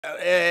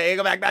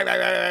Go back.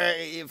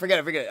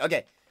 Forget it.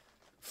 Okay.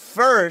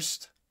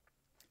 First,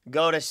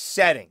 go to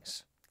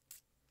settings.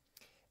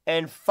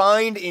 And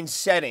find in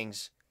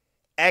settings,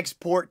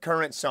 export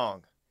current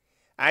song.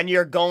 And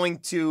you're going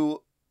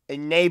to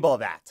enable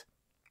that.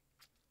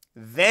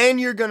 Then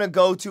you're going to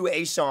go to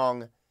a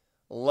song,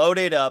 load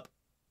it up,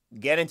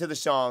 get into the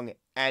song,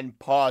 and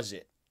pause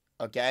it.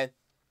 Okay?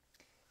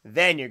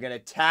 Then you're going to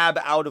tab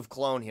out of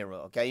Clone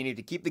Hero. Okay? You need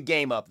to keep the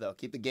game up, though.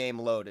 Keep the game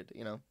loaded,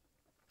 you know?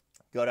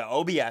 Go to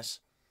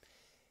OBS.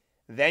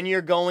 Then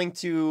you're going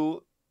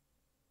to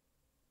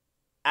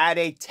add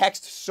a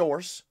text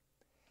source.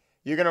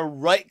 You're going to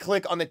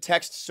right-click on the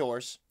text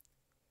source,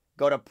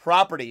 go to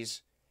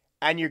Properties,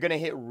 and you're going to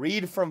hit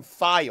Read from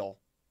File.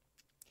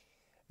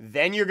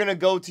 Then you're going to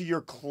go to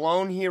your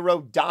Clone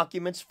Hero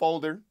Documents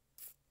folder,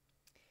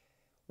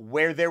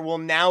 where there will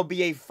now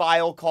be a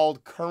file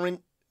called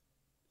current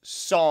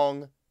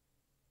song.txt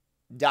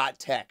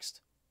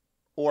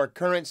or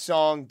current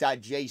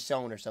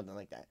song.json or something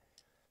like that.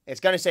 It's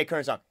going to say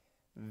current song.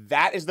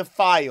 That is the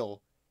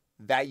file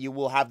that you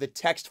will have the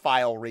text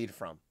file read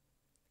from.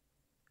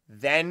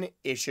 Then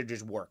it should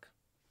just work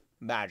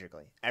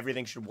magically.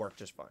 Everything should work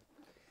just fine.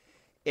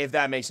 If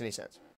that makes any sense.